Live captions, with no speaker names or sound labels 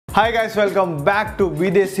Hi guys, welcome back to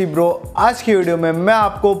विदेशी bro. आज की वीडियो में मैं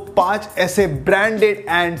आपको 5 ऐसे branded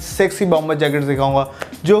and sexy bomber jackets दिखाऊंगा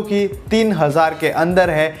जो कि 3000 के अंदर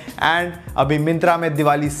है एंड अभी मिंत्रा में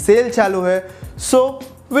दिवाली सेल चालू है। So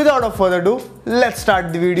without a further do let's start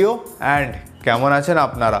the video and केमन आছেন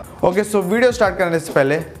আপনারা। ओके, सो वीडियो स्टार्ट करने से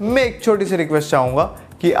पहले मैं एक छोटी सी रिक्वेस्ट चाहूँगा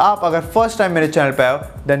कि आप अगर फर्स्ट टाइम मेरे चैनल पे आए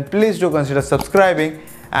हो then please do consider subscribing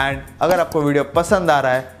and अगर आपको वीडियो पसंद आ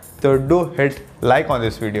रहा है तो do hit like on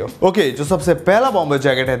this video. Okay, जो सबसे पहला बॉम्बर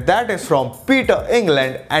जैकेट है that is from Peter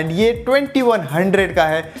England and ये 2100 का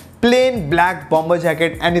है, plain black bomber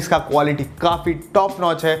jacket and इसका क्वालिटी काफी टॉप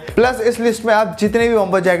नॉच है। प्लस इस लिस्ट में आप जितने भी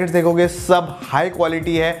बॉम्बर जैकेट्स देखोगे सब हाई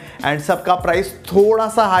क्वालिटी है एंड सबका प्राइस थोड़ा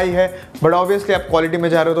सा हाई है, बट ऑब्वियसली आप क्वालिटी में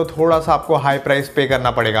जा रहे हो तो थोड़ा सा आपको हाई प्राइस पे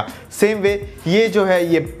करना पड़ेगा। सेम वे ये जो है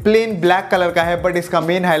ये प्लेन ब्लैक कलर का है, बट इसका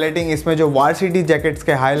मेन हाईलाइटिंग इसमें जो वार्सिटी जैकेट्स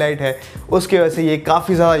के हाईलाइट है उसकी वजह से ये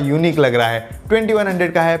काफी ज्यादा यूनिक लग रहा है।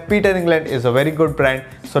 2100 का है, Peter England is a very good brand.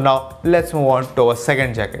 So now let's move on to our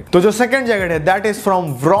second jacket. तो जो सेकंड जैकेट है that is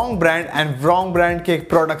from व्रॉन्ग brand and व्रॉन्ग brand के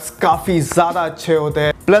प्रोडक्ट्स काफी ज्यादा अच्छे होते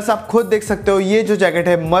हैं। प्लस आप खुद देख सकते हो ये जो जैकेट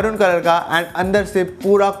है मरून कलर का एंड अंदर से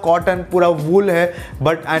पूरा कॉटन पूरा वूल है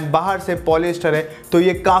बट एंड बाहर से पॉलिएस्टर है, तो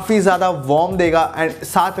ये काफी ज्यादा वार्म देगा एंड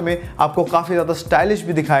साथ में आपको काफी ज्यादा स्टाइलिश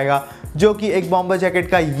भी दिखाएगा, जो कि एक बॉम्बर जैकेट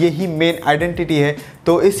का यही मेन आइडेंटिटी है।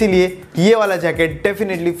 तो इसीलिए ये वाला jacket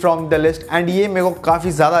definitely from the list and ये मेरे को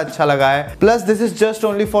काफी ज्यादा अच्छा लगा है। Plus this is just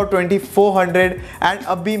only for 2400 and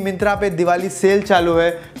अभी मिंत्रा पे दिवाली सेल चालू है,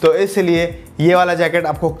 तो इसलिए ये वाला जैकेट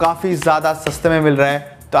आपको काफी ज्यादा सस्ते में मिल रहा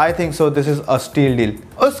है। तो I think so this is a steal deal.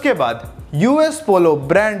 उसके बाद यूएस पोलो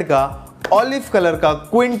ब्रांड का ऑलिव कलर का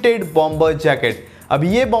क्विंटेड बॉम्बर जैकेट। अब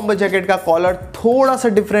ये बॉम्बर जैकेट का कॉलर थोड़ा सा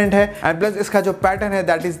डिफरेंट है एंड प्लस इसका जो पैटर्न है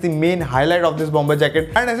that is the main highlight of this bomber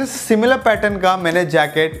jacket. And ऐसे सिमिलर पैटर्न का मैंने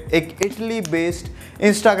जैकेट एक Italy based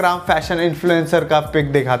Instagram fashion influencer का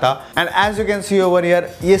पिक देखा था and as you can see over here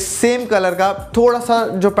ये सेम कलर का थोड़ा सा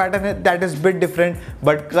जो पैटर्न है that is bit different,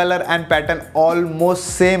 but colour and pattern almost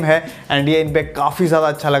same है एंड ये इन पे काफी ज्यादा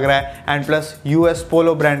अच्छा लग रहा है and plus US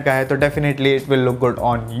Polo brand का है तो definitely it will look good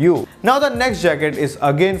on you. Now the next jacket is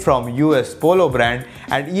again from US Polo brand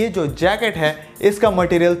and ये जो जैकेट है इसका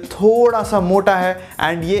मटेरियल थोड़ा सा मोटा है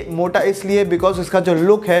एंड ये मोटा इसलिए बिकॉज इसका जो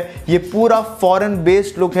लुक है ये पूरा फॉरेन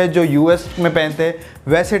बेस्ड लुक है, जो यूएस में पहनते हैं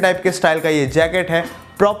वैसे टाइप के स्टाइल का ये जैकेट है।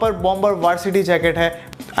 प्रॉपर बॉम्बर वार्सिटी जैकेट है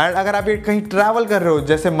एंड अगर आप ये कहीं ट्रैवल कर रहे हो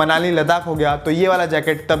जैसे मनाली लद्दाख हो गया तो ये वाला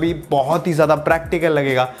जैकेट तभी बहुत ही ज़्यादा प्रैक्टिकल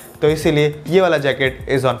लगेगा, तो इसीलिए ये वाला jacket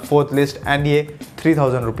is on 4th list and ये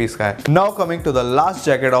 3000 रुपीज़ का है। Now coming to the last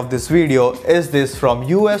jacket of this video is this from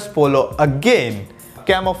US Polo again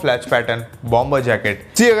camouflage pattern bomber jacket.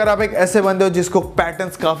 जी, अगर आप एक ऐसे बंदे हो जिसको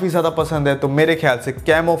पैटर्न्स काफी ज्यादा पसंद है तो मेरे ख्याल से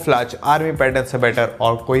कैमोफ्लैज आर्मी पैटर्न से बेटर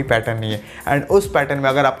और कोई पैटर्न नहीं है एंड उस पैटर्न में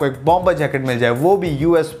अगर आपको एक बॉम्बर जैकेट मिल जाए वो भी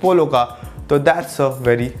यूएस पोलो का तो that's a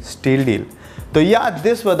very steal deal. तो या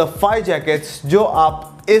दिस वर द 5 जैकेट्स जो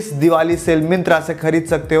आप इस दिवाली सेल मिंत्रा से खरीद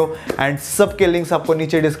सकते हो एंड सबके लिंक्स आपको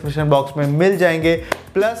नीचे डिस्क्रिप्शन बॉक्स में मिल जाएंगे।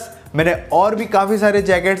 प्लस मैंने और भी काफ़ी सारे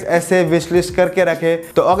जैकेट्स ऐसे विश लिस्ट करके रखे,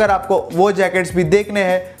 तो अगर आपको वो जैकेट्स भी देखने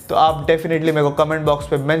हैं तो आप डेफिनेटली मेरे को कमेंट बॉक्स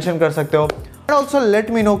पे मेंशन कर सकते हो and also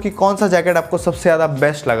let me know कि कौन सा जैकेट आपको सबसे ज़्यादा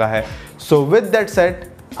बेस्ट लगा है। So with that said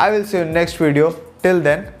I will see you next video, till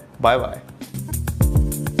then bye bye.